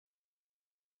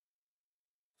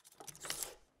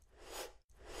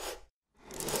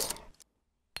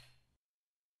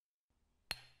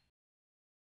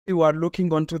you are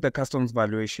looking onto the customs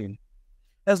valuation.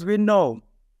 As we know,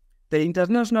 the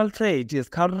international trade is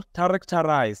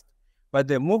characterized by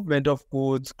the movement of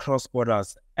goods cross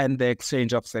borders and the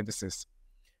exchange of services.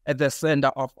 At the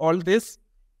center of all this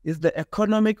is the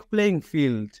economic playing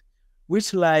field,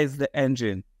 which lies the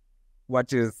engine,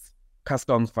 what is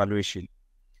customs valuation.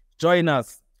 Join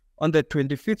us on the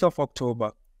 25th of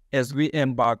October as we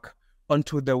embark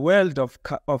onto the world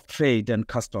of trade and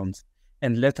customs,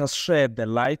 and let us shed the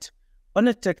light on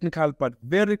a technical but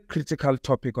very critical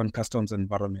topic on customs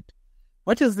environment.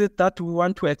 What is it that we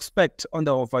want to expect on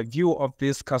the overview of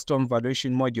this customs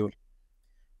valuation module?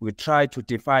 We try to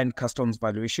define customs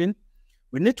valuation.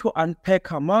 We need to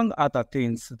unpack, among other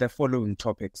things, the following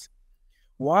topics.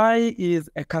 Why is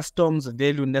a customs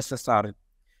value necessary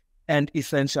and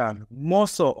essential, more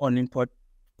so on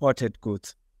imported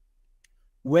goods?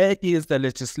 Where is the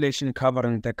legislation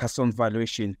covering the customs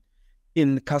valuation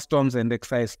in Customs and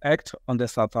Excise Act on the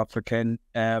South African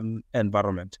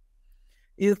environment?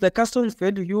 Is the customs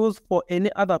value used for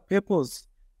any other purpose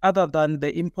other than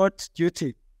the import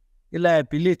duty,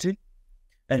 liability?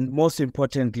 And most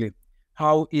importantly,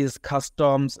 how is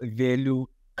customs value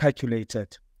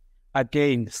calculated?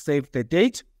 Again, save the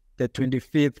date, the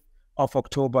 25th of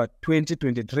October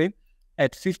 2023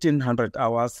 at 1500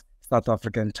 hours South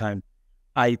African time.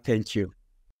 I thank you.